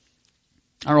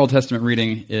Our Old Testament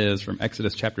reading is from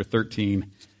Exodus chapter 13,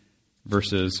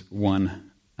 verses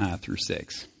 1 through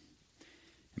 6.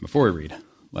 And before we read,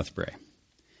 let's pray.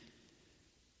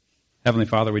 Heavenly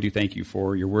Father, we do thank you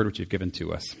for your word which you've given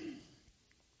to us.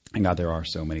 And God, there are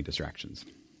so many distractions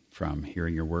from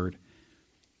hearing your word,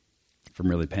 from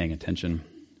really paying attention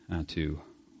to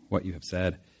what you have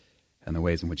said and the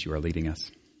ways in which you are leading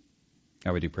us.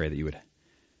 God, we do pray that you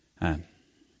would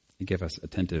give us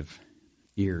attentive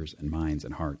ears and minds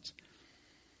and hearts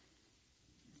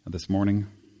this morning,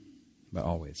 but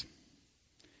always.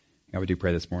 God, we do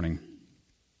pray this morning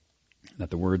that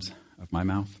the words of my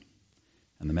mouth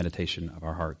and the meditation of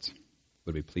our hearts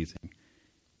would be pleasing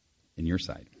in your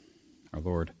sight, our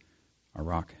Lord, our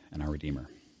rock, and our Redeemer.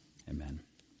 Amen.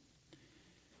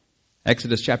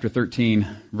 Exodus chapter 13,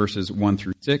 verses 1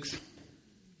 through 6.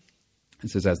 It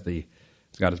says, as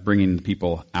God is bringing the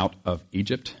people out of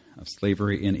Egypt, of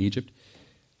slavery in Egypt.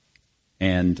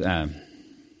 And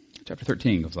chapter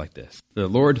 13 goes like this. The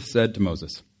Lord said to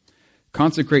Moses,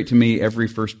 "Consecrate to me every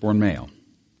firstborn male.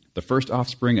 The first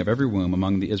offspring of every womb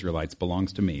among the Israelites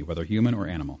belongs to me, whether human or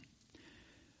animal."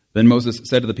 Then Moses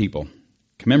said to the people,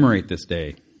 "Commemorate this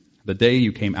day, the day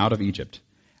you came out of Egypt,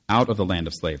 out of the land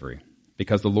of slavery,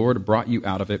 because the Lord brought you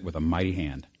out of it with a mighty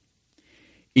hand.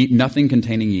 Eat nothing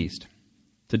containing yeast.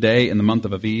 Today, in the month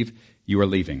of Aviv, you are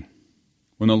leaving,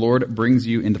 when the Lord brings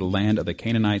you into the land of the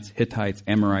Canaanites, Hittites,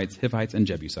 Amorites, Hivites, and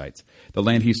Jebusites, the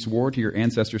land he swore to your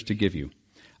ancestors to give you,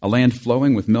 a land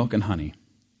flowing with milk and honey.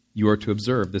 You are to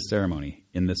observe this ceremony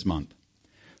in this month.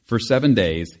 For 7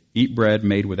 days, eat bread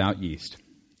made without yeast,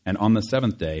 and on the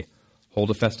seventh day, hold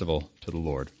a festival to the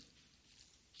Lord."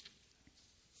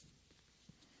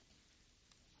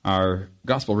 Our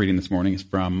gospel reading this morning is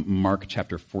from Mark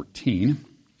chapter 14,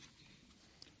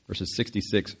 verses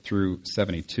 66 through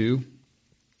 72.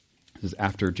 This is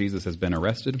after Jesus has been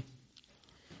arrested.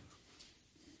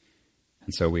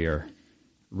 And so we are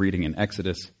reading in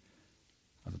Exodus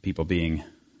of the people being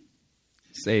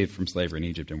saved from slavery in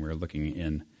Egypt, and we're looking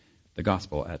in the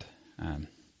gospel at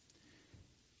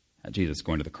Jesus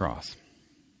going to the cross.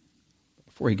 But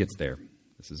before he gets there,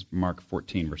 this is Mark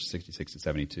 14, verses 66 to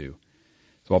 72.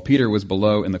 So while Peter was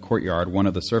below in the courtyard, one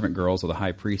of the servant girls of the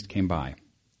high priest came by.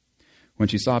 When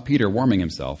she saw Peter warming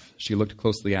himself, she looked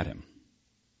closely at him.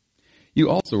 "You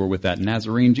also were with that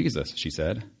Nazarene Jesus," she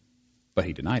said. But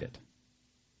he denied it.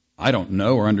 "I don't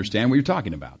know or understand what you're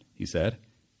talking about," he said,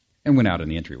 and went out in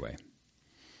the entryway.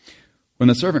 When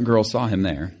the servant girl saw him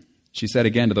there, she said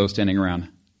again to those standing around,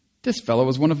 "This fellow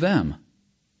is one of them."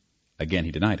 Again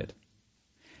he denied it.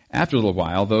 After a little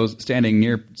while, those standing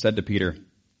near said to Peter,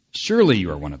 "Surely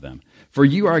you are one of them, for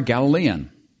you are a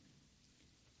Galilean."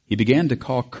 He began to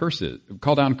call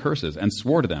down curses, and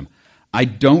swore to them, "I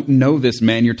don't know this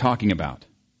man you're talking about."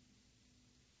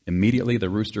 Immediately the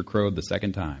rooster crowed the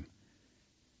second time.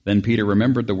 Then Peter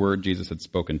remembered the word Jesus had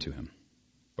spoken to him.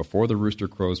 "Before the rooster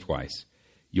crows twice,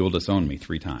 you'll disown me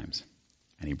 3 times.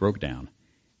 And he broke down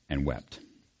and wept.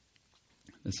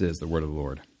 This is the word of the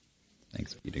Lord.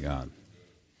 Thanks be to God.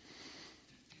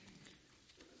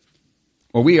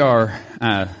 Well, we are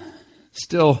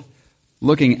still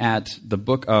looking at the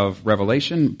book of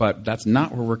Revelation, but that's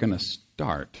not where we're going to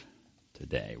start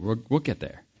today. We'll get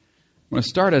there. I'm going to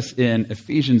start us in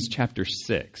Ephesians chapter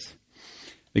 6.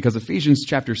 Because Ephesians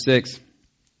chapter 6,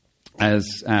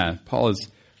 as Paul is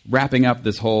wrapping up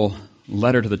this whole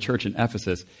letter to the church in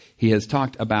Ephesus, he has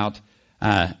talked about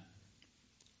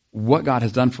what God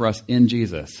has done for us in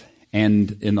Jesus.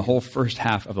 And in the whole first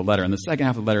half of the letter. And the second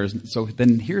half of the letter is, so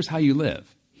then here's how you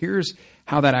live. Here's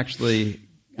how that actually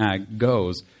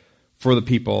goes for the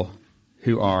people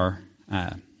who are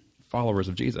followers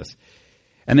of Jesus.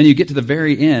 And then you get to the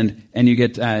very end, and you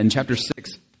get in chapter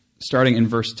 6, starting in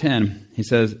verse 10, he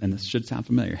says, and this should sound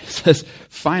familiar, he says,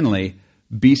 "Finally,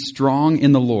 be strong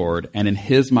in the Lord and in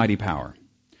his mighty power.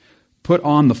 Put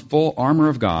on the full armor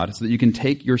of God so that you can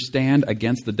take your stand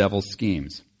against the devil's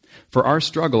schemes. For our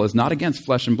struggle is not against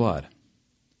flesh and blood,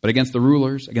 but against the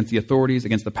rulers, against the authorities,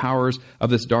 against the powers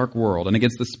of this dark world, and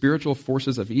against the spiritual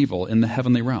forces of evil in the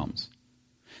heavenly realms.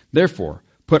 Therefore,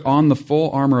 put on the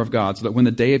full armor of God so that when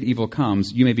the day of evil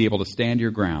comes, you may be able to stand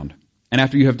your ground. And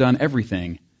after you have done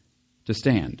everything, to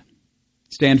stand.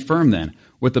 Stand firm then,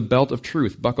 with the belt of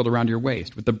truth buckled around your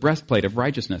waist, with the breastplate of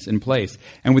righteousness in place,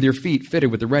 and with your feet fitted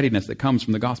with the readiness that comes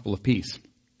from the gospel of peace.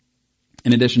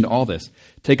 In addition to all this,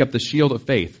 take up the shield of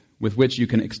faith, with which you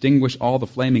can extinguish all the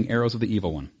flaming arrows of the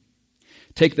evil one.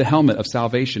 Take the helmet of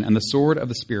salvation and the sword of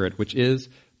the Spirit, which is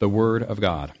the Word of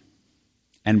God.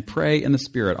 And pray in the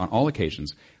Spirit on all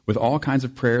occasions, with all kinds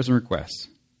of prayers and requests.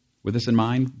 With this in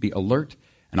mind, be alert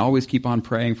and always keep on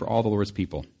praying for all the Lord's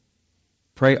people.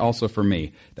 Pray also for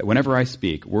me, that whenever I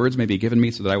speak, words may be given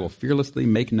me so that I will fearlessly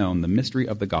make known the mystery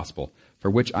of the gospel,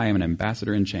 for which I am an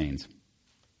ambassador in chains.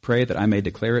 Pray that I may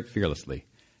declare it fearlessly,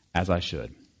 as I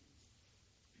should.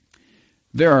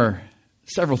 There are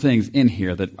several things in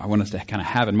here that I want us to kind of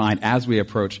have in mind as we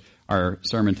approach our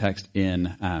sermon text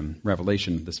in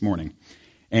Revelation this morning.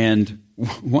 And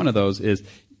one of those is,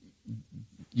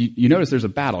 you notice there's a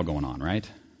battle going on, right?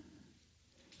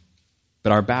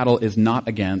 But our battle is not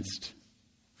against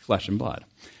flesh and blood.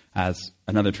 As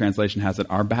another translation has it,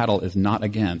 our battle is not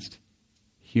against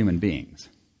human beings.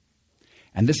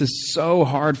 And this is so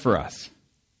hard for us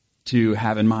to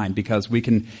have in mind because we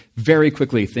can very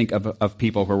quickly think of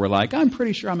people where we're like, I'm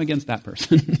pretty sure I'm against that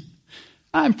person.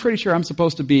 I'm pretty sure I'm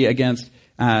supposed to be against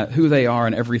who they are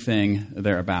and everything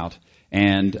they're about.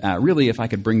 And really, if I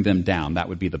could bring them down, that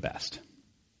would be the best.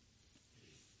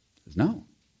 No,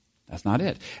 that's not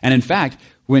it. And in fact,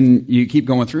 when you keep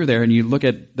going through there and you look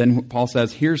at, then Paul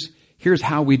says, here's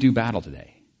how we do battle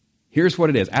today. Here's what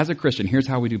it is. As a Christian, here's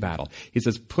how we do battle. He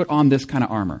says, put on this kind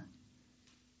of armor.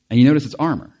 And you notice it's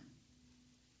armor.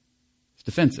 It's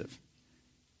defensive.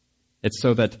 It's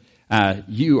so that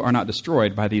you are not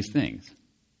destroyed by these things.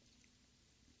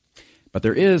 But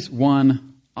there is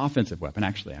one offensive weapon.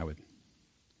 Actually, there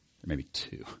may be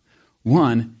two.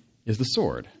 One is the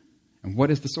sword. And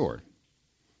what is the sword?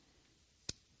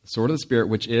 The sword of the Spirit,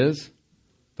 which is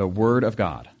the Word of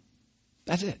God.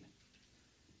 That's it.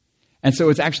 And so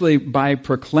it's actually by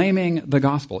proclaiming the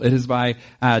gospel. It is by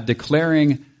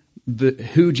declaring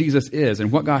who Jesus is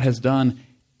and what God has done,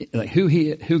 like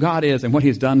who God is and what He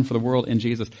has done for the world in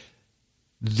Jesus.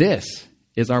 This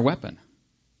is our weapon.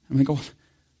 And we go,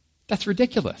 that's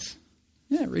ridiculous.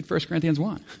 Yeah, read 1 Corinthians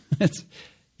 1.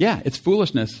 It's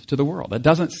foolishness to the world. It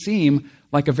doesn't seem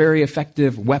like a very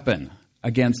effective weapon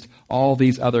against all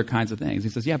these other kinds of things. He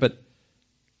says, yeah, but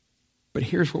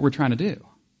here's what we're trying to do.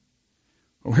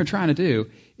 What we're trying to do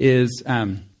is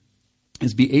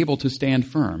be able to stand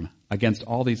firm against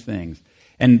all these things.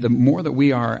 And the more that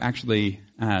we are actually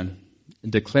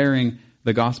declaring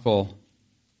the gospel,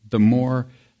 the more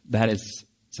that is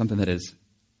something that is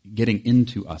getting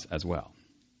into us as well.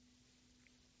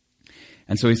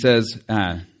 And so he says,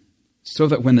 so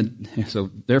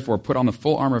therefore put on the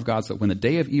full armor of God so that when the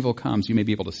day of evil comes, you may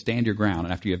be able to stand your ground.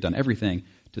 And after you have done everything,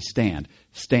 to stand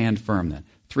firm then.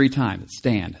 3 times,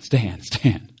 stand.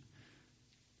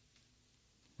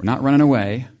 We're not running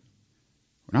away.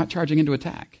 We're not charging into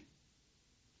attack.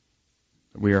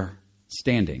 But we are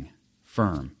standing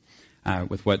firm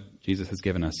with what Jesus has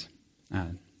given us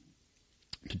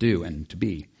to do and to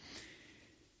be.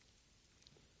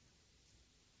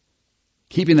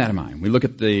 Keeping that in mind, we look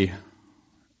at the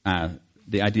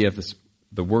idea of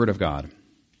the Word of God.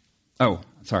 Oh,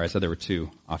 sorry, I said there were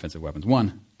 2 offensive weapons.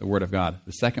 One, the Word of God.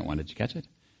 The second one, did you catch it?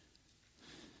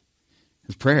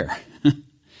 Is prayer.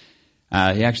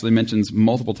 He actually mentions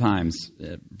multiple times,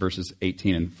 verses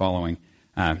 18 and following,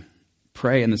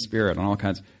 pray in the Spirit on all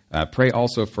kinds. Pray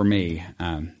also for me,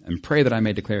 and pray that I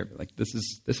may declare. Like this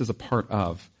is a part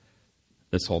of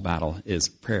this whole battle is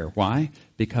prayer. Why?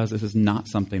 Because this is not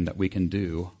something that we can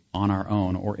do on our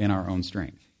own or in our own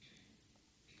strength.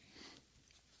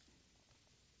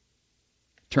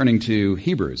 Turning to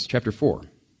Hebrews chapter 4,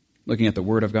 looking at the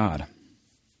Word of God.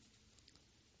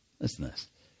 Listen to this.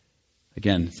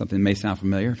 Again, something may sound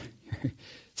familiar. It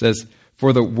says,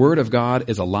 for the Word of God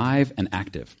is alive and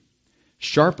active,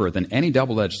 sharper than any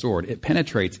double-edged sword. It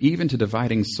penetrates even to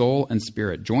dividing soul and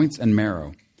spirit, joints and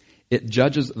marrow. It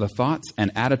judges the thoughts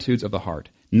and attitudes of the heart.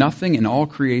 Nothing in all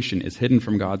creation is hidden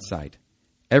from God's sight.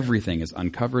 Everything is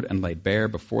uncovered and laid bare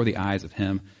before the eyes of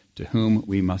Him to whom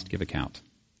we must give account.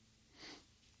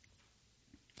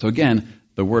 So again,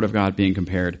 the Word of God being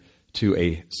compared to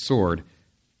a sword.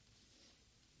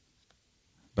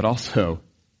 But also,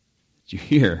 did you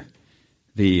hear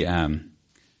the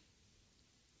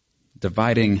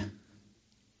dividing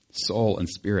soul and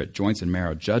spirit, joints and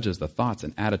marrow, judges the thoughts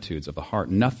and attitudes of the heart.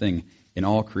 Nothing in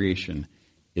all creation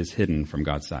is hidden from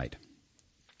God's sight.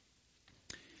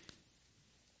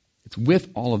 It's with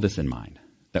all of this in mind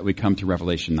that we come to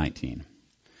Revelation 19.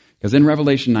 Because in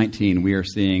Revelation 19, we are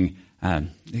seeing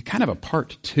kind of a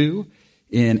part 2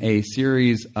 in a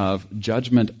series of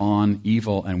judgment on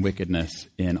evil and wickedness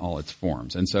in all its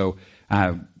forms. And so,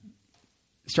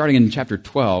 starting in chapter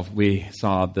 12, we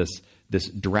saw this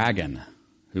dragon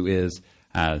who is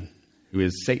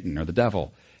Satan or the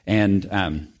devil, and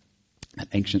an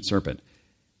ancient serpent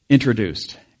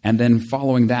introduced. And then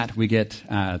following that, we get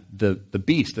the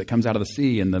beast that comes out of the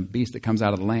sea and the beast that comes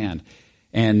out of the land,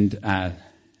 and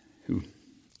who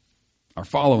are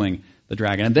following the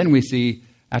dragon. And then we see,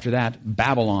 after that,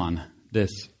 Babylon,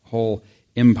 this whole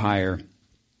empire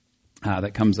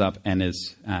that comes up and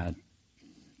is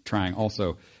trying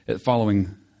also,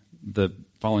 following the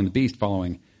beast,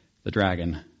 following the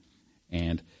dragon,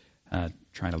 and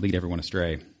trying to lead everyone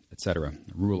astray, etc.,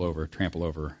 rule over, trample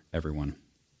over everyone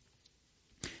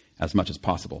as much as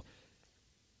possible.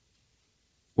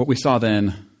 What we saw then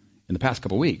in the past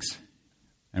couple weeks,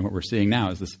 and what we're seeing now,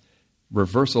 is this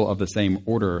reversal of the same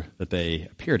order that they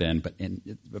appeared in,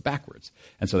 but backwards.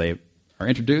 And so they are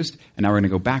introduced, and now we're going to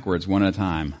go backwards one at a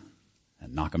time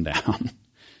and knock them down.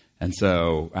 And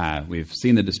so we've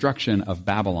seen the destruction of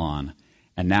Babylon,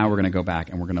 and now we're going to go back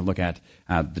and we're going to look at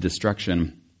the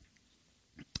destruction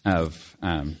of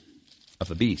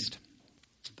the beast,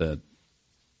 the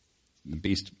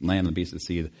beast, land, the beast of the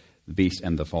sea, the beast,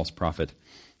 and the false prophet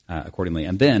accordingly.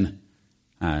 And then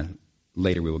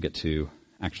later we will get to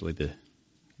actually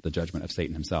the judgment of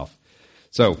Satan himself.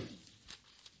 So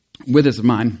with this in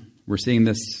mind, we're seeing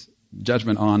this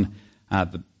judgment on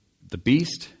the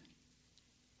beast,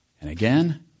 and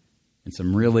again, in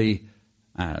some really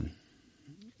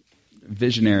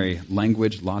visionary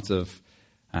language, lots of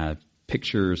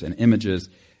pictures and images.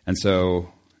 And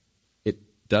so it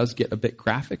does get a bit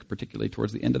graphic, particularly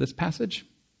towards the end of this passage.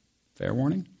 Fair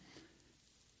warning.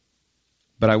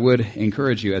 But I would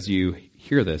encourage you, as you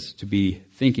hear this, to be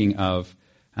thinking of,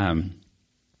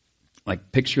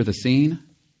 picture the scene,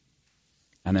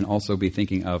 and then also be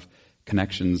thinking of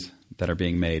connections that are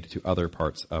being made to other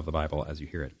parts of the Bible as you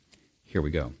hear it. Here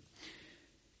we go.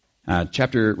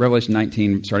 Revelation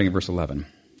 19, starting at verse 11.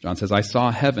 John says, I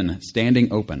saw heaven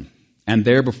standing open, and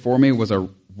there before me was a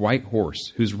white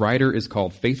horse, whose rider is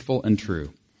called Faithful and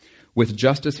True. With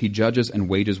justice he judges and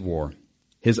wages war.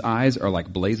 His eyes are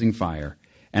like blazing fire,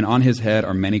 and on his head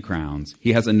are many crowns.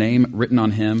 He has a name written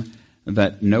on him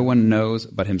that no one knows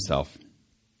but himself.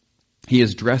 He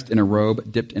is dressed in a robe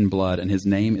dipped in blood, and his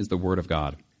name is the Word of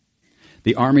God.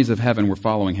 The armies of heaven were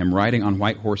following him, riding on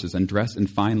white horses and dressed in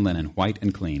fine linen, white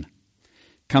and clean.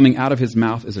 Coming out of his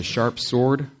mouth is a sharp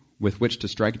sword with which to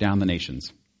strike down the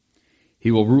nations. He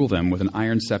will rule them with an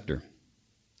iron scepter.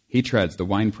 He treads the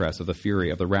winepress of the fury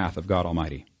of the wrath of God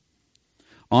Almighty.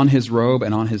 On his robe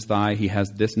and on his thigh he has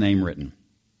this name written,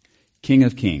 King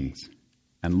of Kings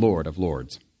and Lord of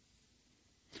Lords.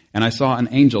 And I saw an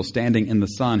angel standing in the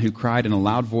sun who cried in a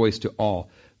loud voice to all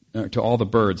the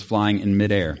birds flying in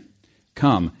midair,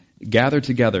 Come, gather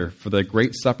together for the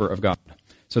great supper of God,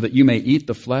 so that you may eat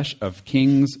the flesh of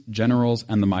kings, generals,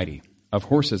 and the mighty, of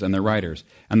horses and their riders,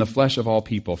 and the flesh of all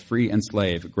people, free and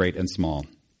slave, great and small.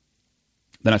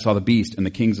 Then I saw the beast and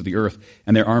the kings of the earth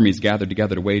and their armies gathered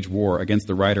together to wage war against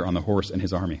the rider on the horse and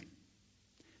his army.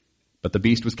 But the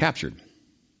beast was captured,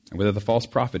 and with it the false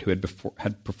prophet who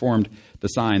had performed the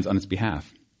signs on its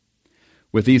behalf.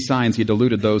 With these signs he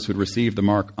deluded those who had received the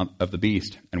mark of the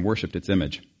beast and worshipped its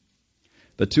image.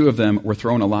 The two of them were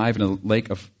thrown alive into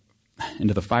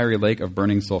the fiery lake of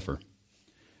burning sulfur.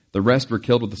 The rest were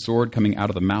killed with the sword coming out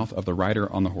of the mouth of the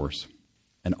rider on the horse,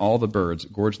 and all the birds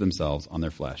gorged themselves on their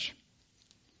flesh.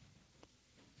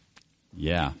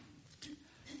 Yeah,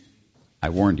 I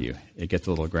warned you, it gets a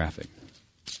little graphic.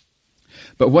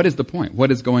 But what is the point?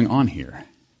 What is going on here?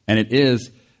 And it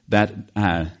is that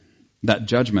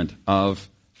judgment of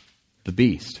the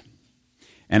beast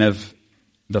and of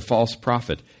the false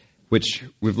prophet, which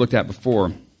we've looked at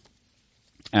before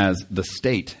as the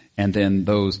state, and then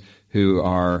those who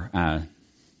are kind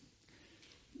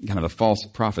of the false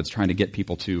prophets trying to get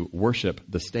people to worship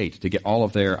the state, to get all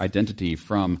of their identity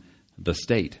from the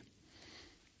state,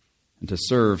 and to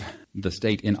serve the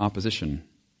state in opposition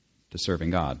to serving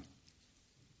God.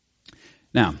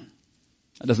 Now,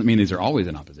 that doesn't mean these are always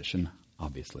in opposition,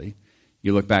 obviously.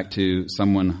 You look back to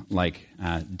someone like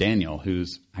Daniel,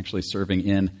 who's actually serving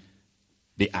in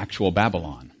the actual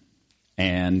Babylon,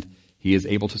 and he is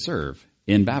able to serve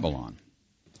in Babylon.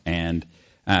 And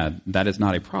that is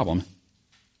not a problem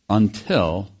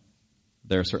until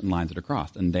there are certain lines that are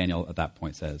crossed. And Daniel at that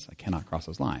point says, I cannot cross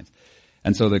those lines.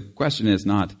 And so the question is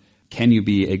not, can you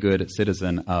be a good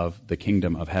citizen of the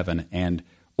kingdom of heaven,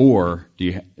 or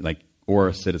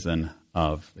a citizen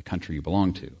of the country you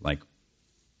belong to?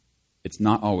 It's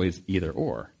not always either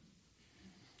or.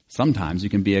 Sometimes you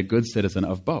can be a good citizen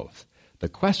of both. The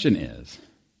question is,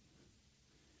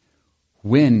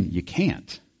 when you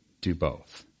can't do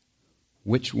both,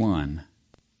 which one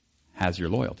has your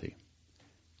loyalty?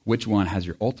 Which one has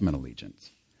your ultimate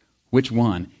allegiance? Which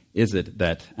one is it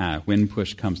that when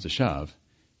push comes to shove,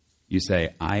 you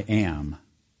say, I am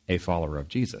a follower of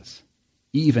Jesus,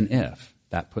 even if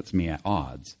that puts me at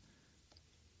odds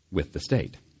with the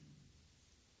state?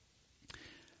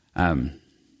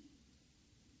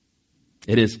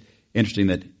 interesting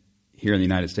that here in the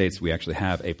United States we actually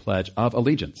have a Pledge of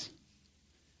Allegiance.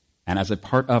 And as a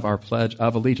part of our Pledge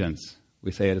of Allegiance,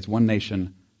 we say it is one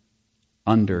nation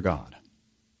under God.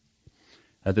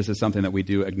 This is something that we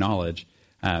do acknowledge,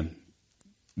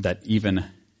 that even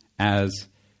as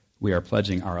we are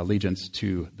pledging our allegiance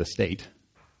to the state,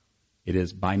 it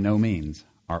is by no means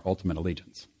our ultimate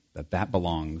allegiance, that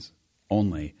belongs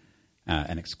only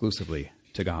and exclusively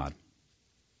to God.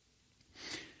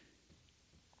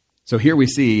 So here we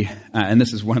see, and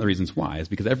this is one of the reasons why, is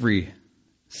because every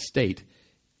state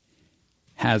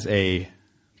has a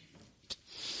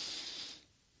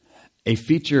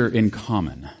feature in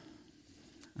common.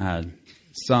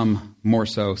 Some more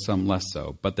so, some less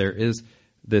so. But there is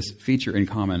this feature in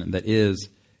common that is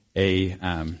a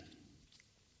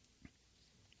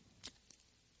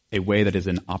way that is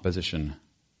in opposition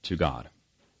to God.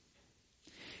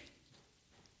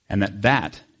 And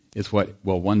that is what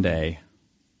will one day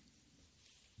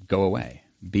go away,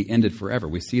 be ended forever.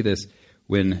 We see this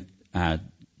when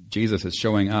Jesus is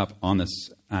showing up on this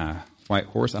white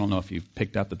horse. I don't know if you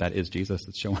picked up that is Jesus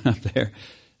that's showing up there.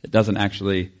 It doesn't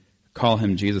actually call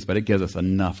him Jesus, but it gives us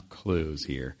enough clues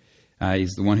here.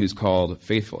 He's the one who's called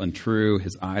faithful and true.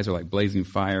 His eyes are like blazing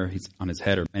fire. He's on his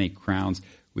head are many crowns.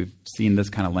 We've seen this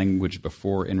kind of language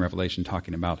before in Revelation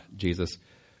talking about Jesus.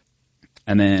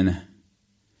 And then,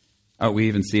 we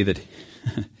even see that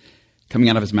coming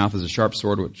out of his mouth is a sharp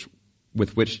sword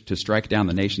with which to strike down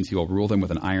the nations. He will rule them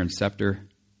with an iron scepter,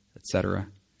 etc.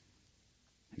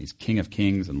 And he's King of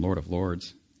kings and Lord of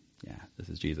lords. Yeah, this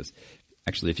is Jesus.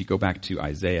 Actually, if you go back to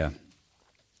Isaiah,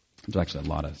 there's actually a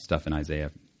lot of stuff in Isaiah.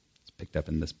 It's picked up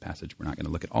in this passage. We're not going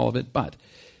to look at all of it, but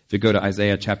if you go to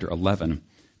Isaiah chapter 11,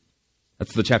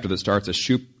 that's the chapter that starts, a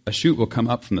shoot will come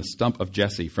up from the stump of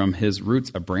Jesse. From his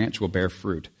roots a branch will bear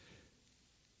fruit.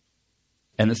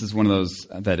 And this is one of those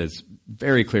that is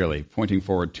very clearly pointing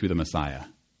forward to the Messiah.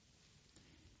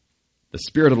 The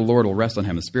Spirit of the Lord will rest on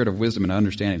him, the Spirit of wisdom and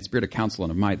understanding, the Spirit of counsel and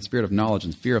of might, the Spirit of knowledge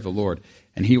and fear of the Lord.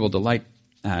 And he will delight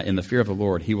in the fear of the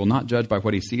Lord. He will not judge by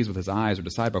what he sees with his eyes or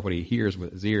decide by what he hears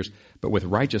with his ears, but with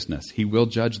righteousness he will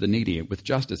judge the needy. With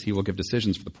justice he will give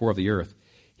decisions for the poor of the earth.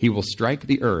 He will strike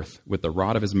the earth with the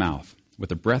rod of his mouth. With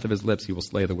the breath of his lips he will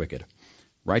slay the wicked.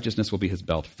 Righteousness will be his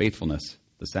belt, faithfulness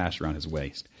the sash around his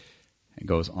waist. It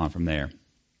goes on from there.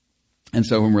 And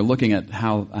so when we're looking at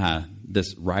how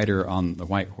this rider on the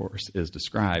white horse is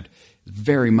described, it's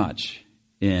very much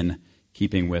in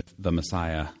keeping with the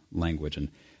Messiah language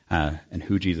and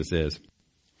who Jesus is.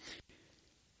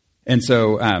 And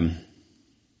so,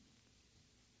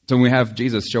 so when we have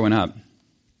Jesus showing up,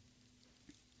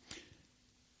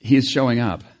 he is showing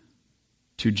up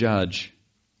to judge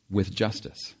with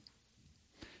justice,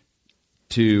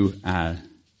 to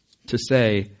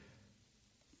say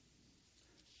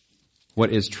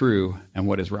what is true and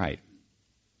what is right,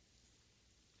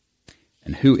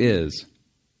 and who is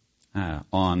who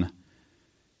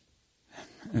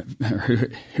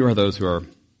are those who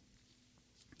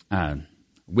are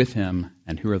with him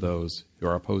and who are those who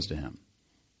are opposed to him.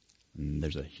 And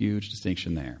there's a huge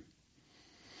distinction there.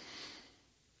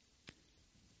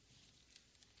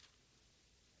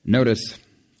 Notice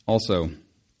also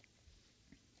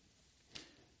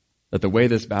that the way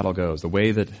this battle goes, the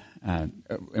way that,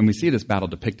 and we see this battle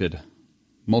depicted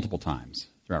multiple times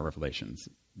throughout Revelations,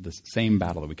 this same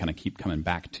battle that we kind of keep coming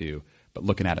back to, but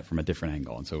looking at it from a different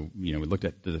angle. And so, we looked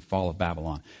at the fall of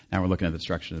Babylon. Now we're looking at the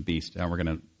destruction of the beast. Now we're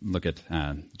going to look at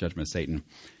the judgment of Satan.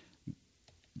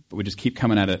 But we just keep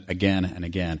coming at it again and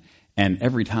again. And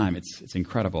every time it's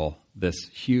incredible, this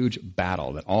huge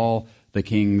battle that all the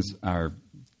kings are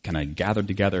kind of gathered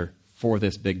together for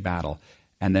this big battle.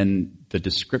 And then the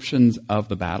descriptions of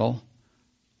the battle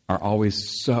are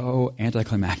always so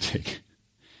anticlimactic.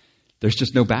 There's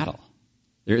just no battle.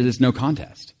 There is no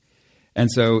contest.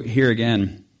 And so here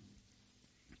again,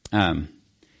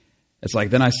 it's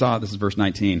like, then I saw, this is verse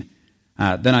 19,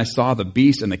 then I saw the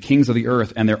beast and the kings of the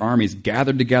earth and their armies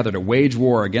gathered together to wage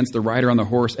war against the rider on the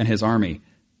horse and his army.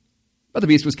 But the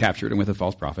beast was captured and with a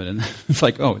false prophet. And it's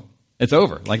like, oh, it's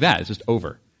over. Like that. It's just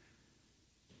over.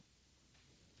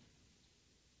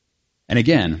 And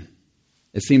again,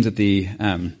 it seems that the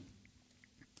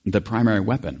primary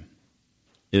weapon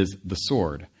is the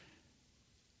sword.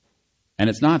 And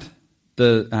it's not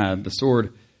the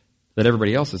sword that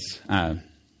everybody else is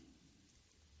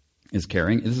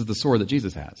carrying. This is the sword that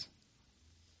Jesus has.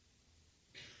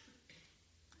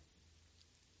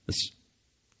 This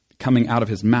coming out of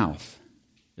his mouth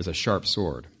is a sharp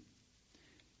sword.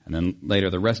 And then later,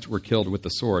 the rest were killed with the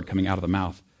sword coming out of the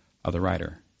mouth of the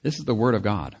rider. This is the word of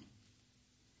God.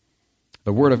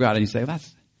 The word of God. And you say,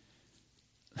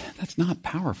 That's not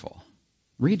powerful.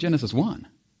 Read Genesis 1.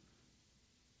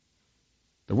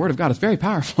 The Word of God is very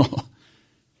powerful.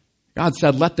 God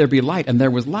said, let there be light, and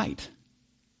there was light.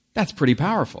 That's pretty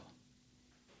powerful.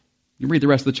 You read the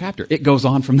rest of the chapter. It goes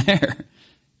on from there.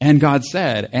 And God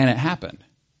said, and it happened.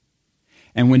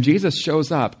 And when Jesus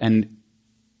shows up and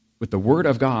with the Word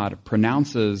of God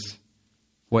pronounces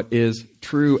what is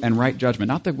true and right judgment,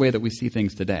 not the way that we see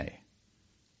things today,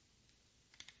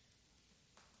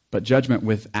 but judgment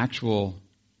with actual,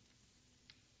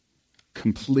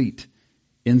 complete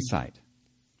insight,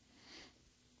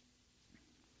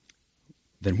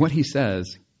 then what he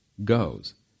says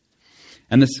goes.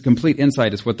 And this complete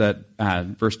insight is what that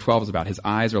verse 12 is about. His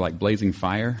eyes are like blazing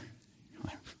fire.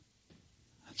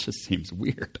 That just seems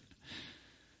weird.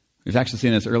 We've actually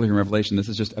seen this earlier in Revelation. This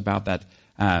is just about that,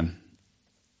 the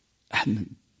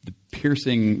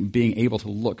piercing, being able to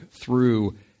look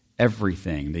through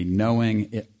everything, the knowing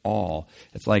it all.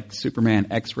 It's like Superman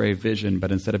X-ray vision,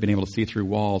 but instead of being able to see through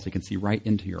walls, he can see right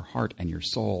into your heart and your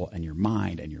soul and your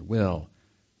mind and your will,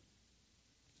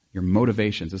 your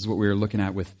motivations. This is what we were looking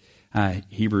at with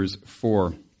Hebrews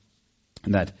 4,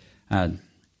 that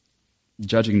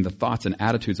judging the thoughts and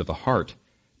attitudes of the heart,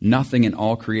 nothing in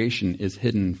all creation is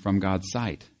hidden from God's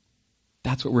sight.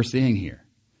 That's what we're seeing here.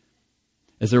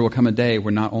 As there will come a day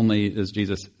where not only does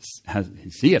Jesus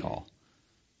see it all,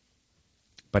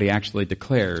 but he actually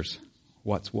declares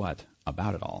what's what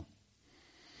about it all.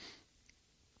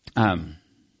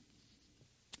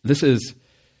 This is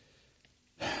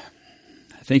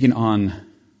thinking on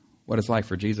what it's like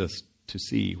for Jesus to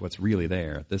see what's really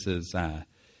there. This is,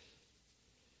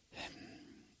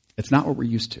 it's not what we're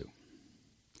used to.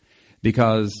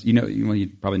 Because, you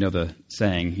probably know the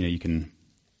saying, you can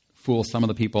fool some of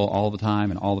the people all the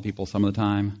time and all the people some of the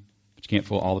time, but you can't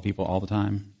fool all the people all the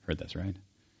time. Heard this, right?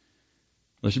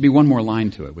 There should be one more line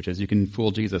to it, which is you can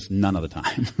fool Jesus none of the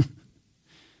time.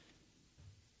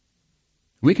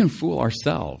 We can fool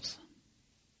ourselves.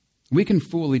 We can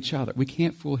fool each other. We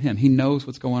can't fool him. He knows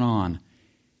what's going on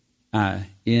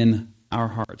in our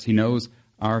hearts. He knows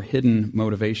our hidden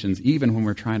motivations, even when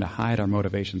we're trying to hide our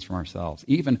motivations from ourselves.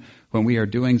 Even when we are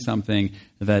doing something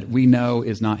that we know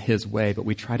is not his way, but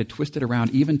we try to twist it around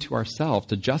even to ourselves,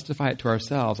 to justify it to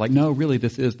ourselves. Like, no, really,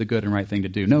 this is the good and right thing to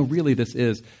do. No, really, this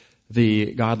is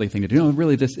the godly thing to do. No,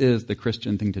 really, this is the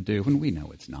Christian thing to do, when we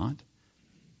know it's not.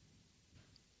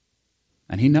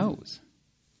 And he knows.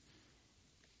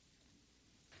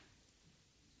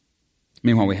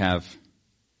 Meanwhile, we have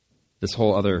this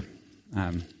whole other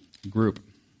group,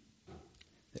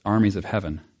 the armies of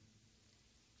heaven,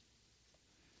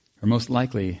 are most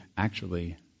likely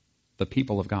actually the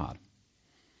people of God.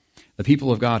 The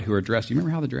people of God who are dressed, you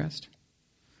remember how they're dressed?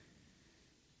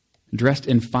 Dressed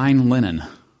in fine linen,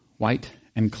 white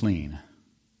and clean.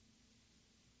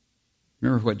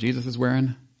 Remember what Jesus is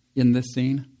wearing in this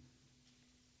scene?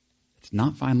 It's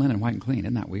not fine linen, white and clean.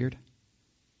 Isn't that weird?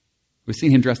 We've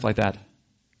seen him dressed like that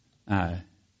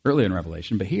earlier in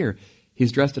Revelation, but here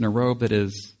he's dressed in a robe that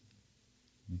is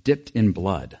dipped in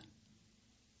blood.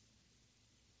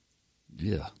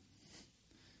 Yeah.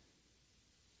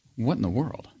 What in the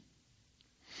world?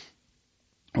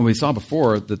 Well, we saw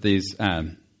before that these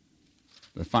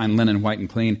the fine linen, white and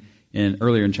clean,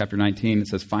 earlier in chapter 19, it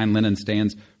says fine linen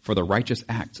stands for the righteous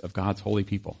acts of God's holy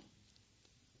people.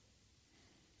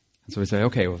 And so we say,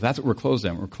 okay, well, if that's what we're clothed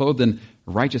in. We're clothed in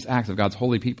righteous acts of God's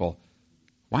holy people.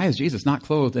 Why is Jesus not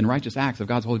clothed in righteous acts of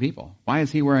God's holy people? Why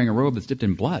is he wearing a robe that's dipped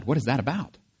in blood? What is that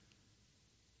about?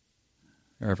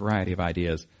 There are a variety of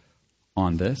ideas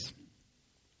on this.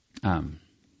 But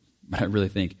I really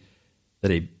think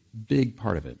that a big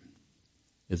part of it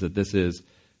is that this is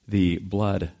the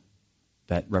blood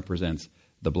that represents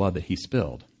the blood that he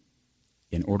spilled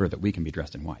in order that we can be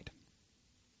dressed in white.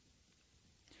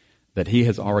 That he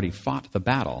has already fought the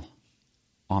battle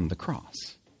on the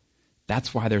cross.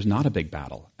 That's why there's not a big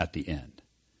battle at the end.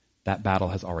 That battle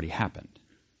has already happened,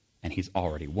 and he's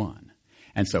already won.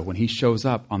 And so when he shows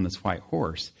up on this white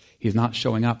horse, he's not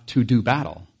showing up to do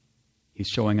battle. He's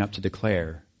showing up to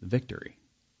declare victory.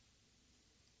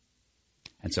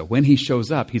 And so when he shows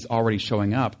up, he's already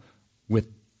showing up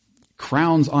with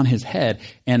crowns on his head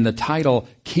and the title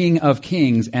King of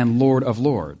Kings and Lord of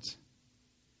Lords.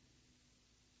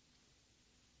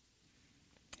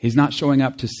 He's not showing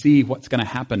up to see what's going to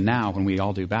happen now when we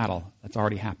all do battle. That's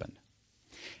already happened.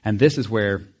 And this is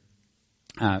where,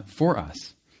 for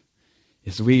us,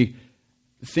 as we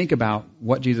think about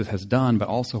what Jesus has done, but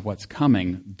also what's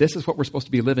coming, this is what we're supposed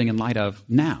to be living in light of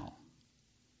now.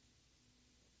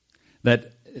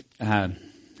 That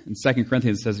in 2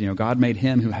 Corinthians it says, God made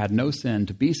him who had no sin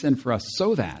to be sin for us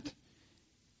so that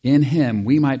in him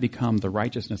we might become the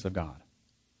righteousness of God.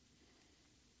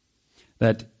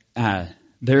 That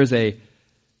there's we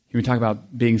talk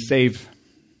about being saved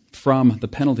from the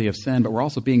penalty of sin, but we're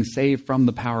also being saved from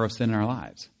the power of sin in our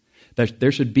lives. That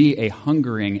there should be a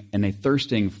hungering and a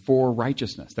thirsting for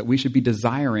righteousness, that we should be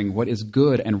desiring what is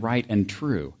good and right and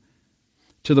true,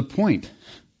 to the point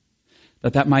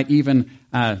that might even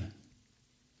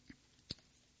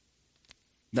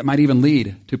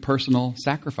lead to personal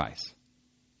sacrifice.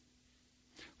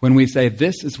 When we say,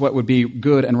 this is what would be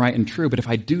good and right and true, but if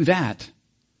I do that,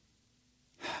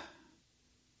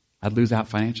 I'd lose out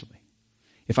financially.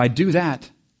 If I do that,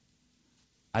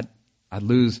 I'd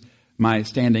lose my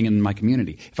standing in my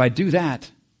community. If I do that,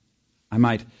 I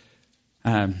might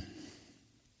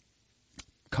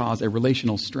cause a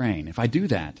relational strain. If I do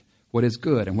that, what is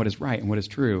good and what is right and what is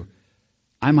true,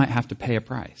 I might have to pay a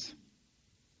price.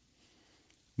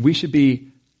 We should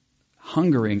be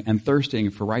hungering and thirsting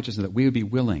for righteousness, that we would be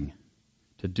willing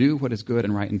to do what is good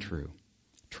and right and true,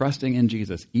 trusting in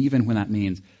Jesus, even when that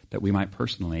means that we might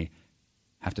personally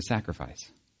have to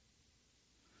sacrifice.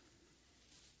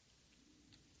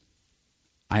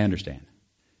 I understand.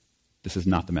 This is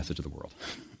not the message of the world.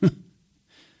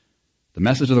 The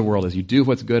message of the world is you do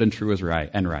what's good and true is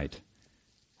right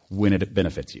when it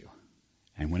benefits you.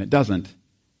 And when it doesn't,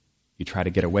 you try to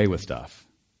get away with stuff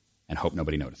and hope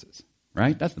nobody notices.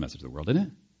 Right? That's the message of the world, isn't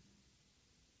it?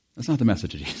 That's not the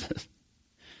message of Jesus.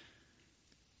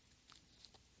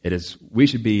 It is, we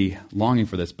should be longing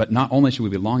for this, but not only should we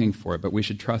be longing for it, but we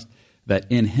should trust that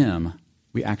in him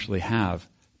we actually have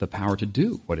the power to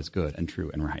do what is good and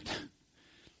true and right.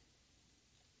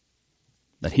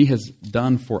 That he has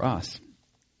done for us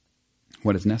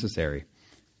what is necessary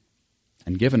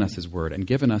and given us his word and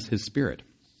given us his Spirit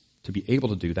to be able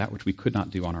to do that which we could not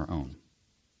do on our own.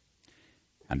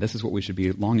 And this is what we should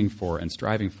be longing for and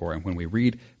striving for. And when we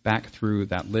read back through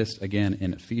that list again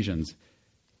in Ephesians,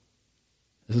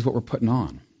 this is what we're putting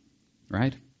on,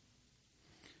 right?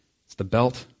 It's the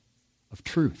belt of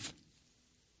truth.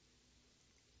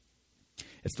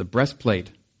 It's the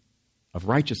breastplate of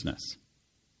righteousness.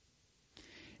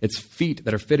 It's feet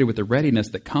that are fitted with the readiness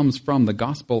that comes from the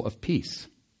gospel of peace.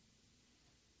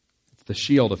 It's the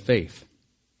shield of faith.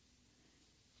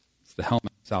 It's the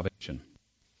helmet of salvation.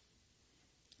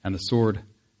 And the sword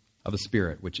of the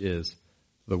Spirit, which is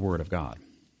the Word of God.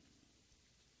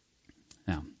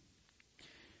 Now,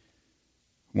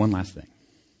 one last thing.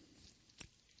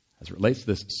 As it relates to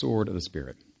this sword of the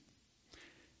Spirit,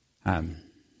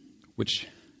 which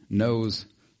knows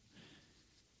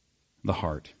the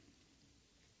heart.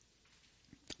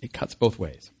 It cuts both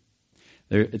ways.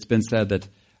 It's been said that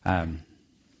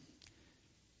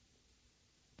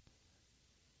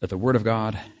the Word of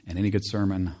God and any good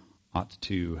sermon ought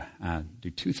to do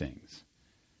two things.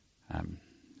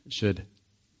 It should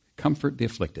comfort the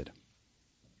afflicted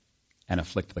and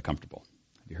afflict the comfortable.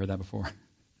 Have you heard that before?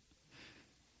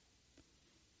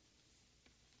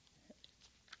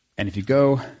 And if you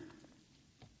go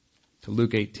to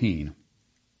Luke 18,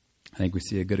 I think we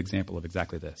see a good example of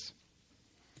exactly this.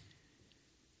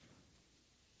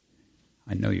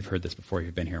 I know you've heard this before.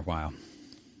 You've been here a while.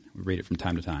 We read it from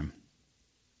time to time.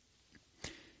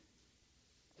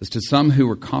 As to some who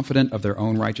were confident of their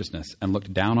own righteousness and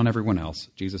looked down on everyone else,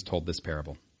 Jesus told this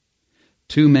parable.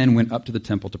 2 men went up to the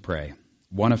temple to pray,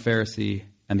 one a Pharisee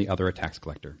and the other a tax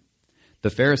collector. The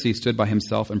Pharisee stood by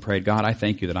himself and prayed, God, I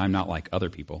thank you that I'm not like other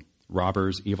people,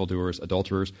 robbers, evildoers,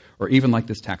 adulterers, or even like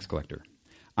this tax collector.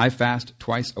 I fast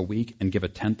twice a week and give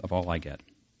 1/10 of all I get.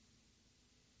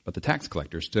 But the tax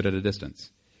collector stood at a distance.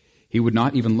 He would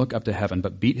not even look up to heaven,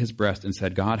 but beat his breast and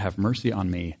said, God, have mercy on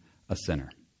me, a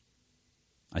sinner.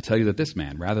 I tell you that this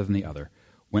man, rather than the other,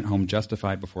 went home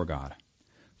justified before God.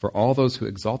 For all those who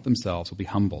exalt themselves will be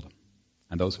humbled,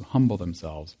 and those who humble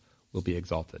themselves will be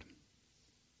exalted.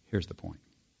 Here's the point.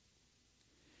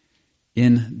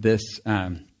 In this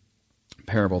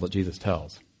parable that Jesus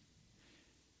tells,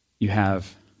 you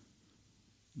have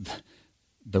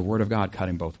the Word of God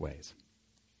cutting both ways.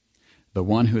 The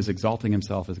one who is exalting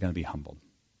himself is going to be humbled.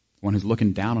 The one who's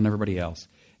looking down on everybody else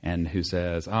and who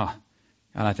says, God,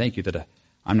 I thank you that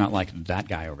I'm not like that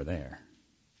guy over there.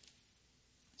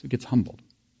 So he gets humbled.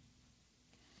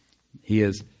 He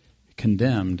is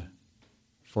condemned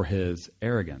for his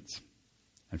arrogance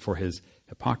and for his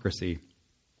hypocrisy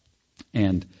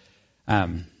and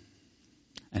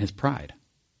his pride.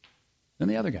 Then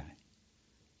the other guy,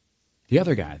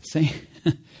 the same.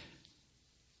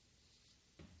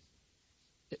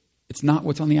 It's not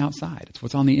what's on the outside. It's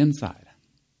what's on the inside.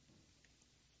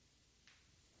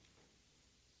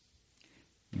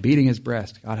 Beating his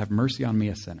breast, God have mercy on me,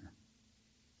 a sinner.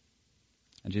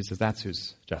 And Jesus says that's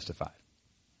who's justified.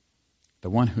 The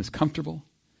one who's comfortable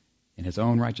in his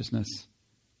own righteousness,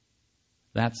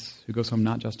 that's who goes home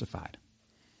not justified.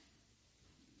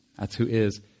 That's who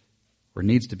is or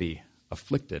needs to be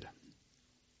afflicted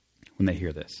when they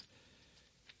hear this.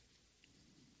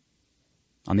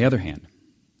 On the other hand,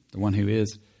 the one who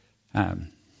is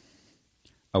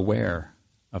aware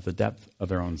of the depth of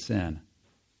their own sin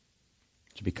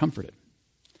should be comforted,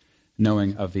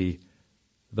 knowing of the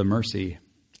mercy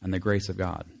and the grace of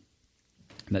God,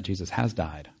 and that Jesus has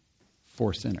died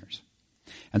for sinners.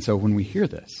 And so when we hear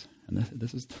this, and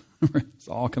this is it's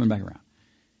all coming back around.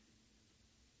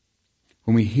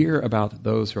 When we hear about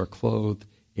those who are clothed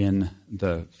in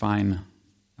the fine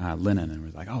linen, and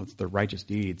we're like, oh, it's the righteous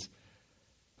deeds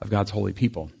of God's holy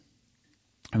people.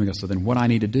 And we go, so then what I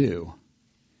need to do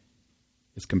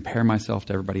is compare myself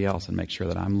to everybody else and make sure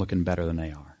that I'm looking better than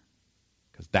they are.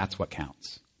 Because that's what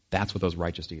counts. That's what those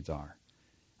righteous deeds are.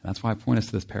 And that's why I point us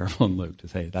to this parable in Luke to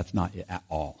say that's not it at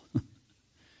all.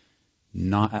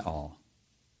 Not at all.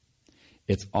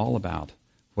 It's all about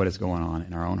what is going on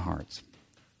in our own hearts.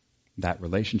 That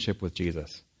relationship with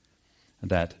Jesus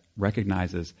that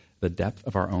recognizes the depth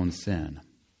of our own sin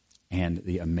and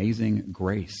the amazing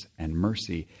grace and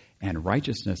mercy and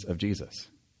righteousness of Jesus,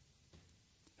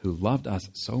 who loved us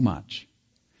so much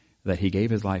that he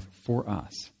gave his life for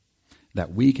us,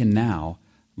 that we can now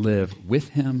live with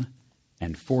him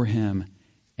and for him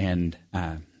and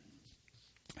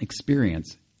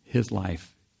experience his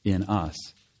life in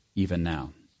us even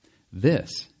now.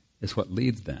 This is what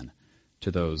leads then to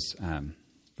those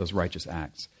righteous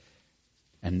acts,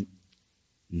 and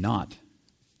not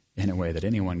in a way that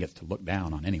anyone gets to look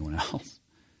down on anyone else.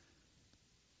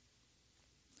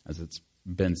 As it's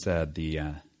been said,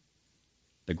 the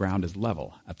ground is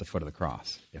level at the foot of the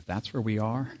cross. If that's where we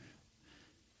are,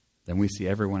 then we see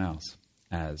everyone else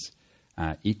as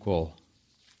equal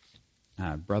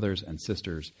brothers and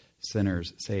sisters,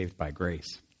 sinners saved by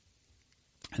grace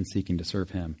and seeking to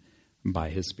serve him by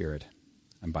his Spirit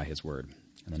and by his word.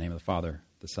 In the name of the Father,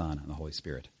 the Son, and the Holy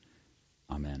Spirit.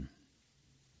 Amen.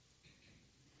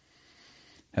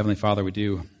 Heavenly Father, we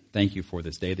do thank you for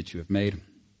this day that you have made.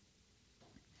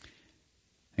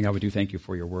 And God, we do thank you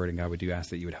for your word. And God, we do ask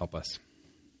that you would help us.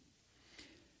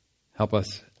 Help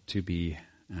us to be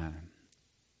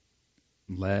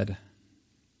led.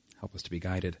 Help us to be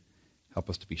guided. Help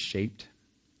us to be shaped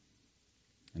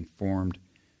and formed,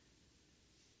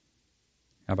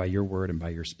 God, by your word and by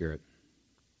your Spirit.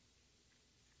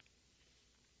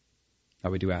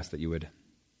 God, we do ask that you would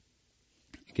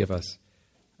give us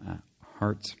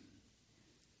hearts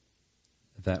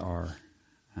that are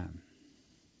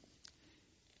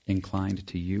inclined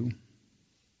to you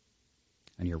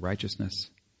and your righteousness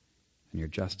and your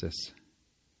justice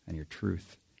and your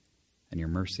truth and your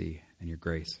mercy and your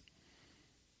grace.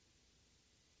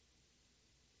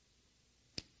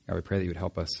 God, we pray that you would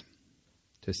help us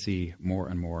to see more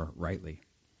and more rightly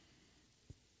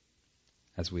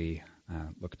as we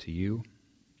look to you,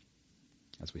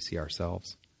 as we see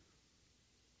ourselves,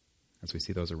 as we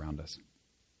see those around us.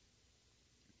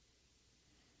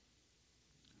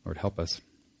 Lord, help us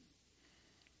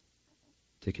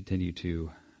to continue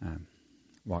to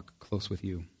walk close with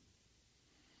you.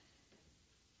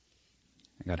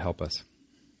 And God, help us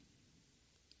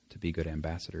to be good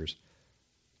ambassadors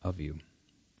of you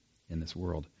in this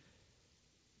world.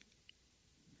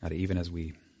 God, even as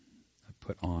we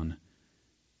put on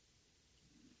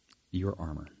your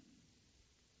armor,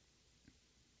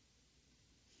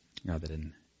 God, that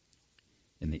in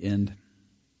the end,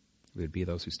 we would be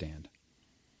those who stand.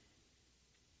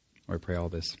 Lord, I pray all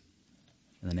this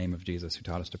in the name of Jesus, who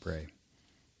taught us to pray,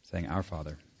 saying, Our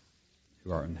Father,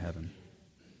 who art in heaven,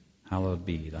 hallowed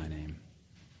be thy name.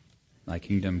 Thy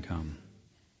kingdom come,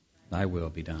 thy will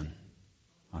be done,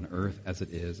 on earth as it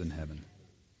is in heaven.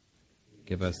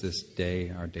 Give us this day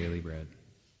our daily bread.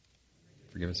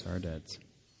 Forgive us our debts,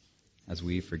 as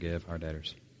we forgive our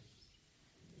debtors.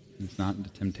 Lead us not into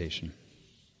temptation.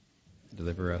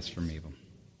 Deliver us from evil.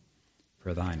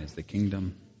 For thine is the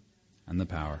kingdom, and the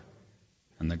power,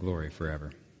 and the glory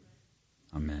forever.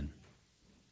 Amen.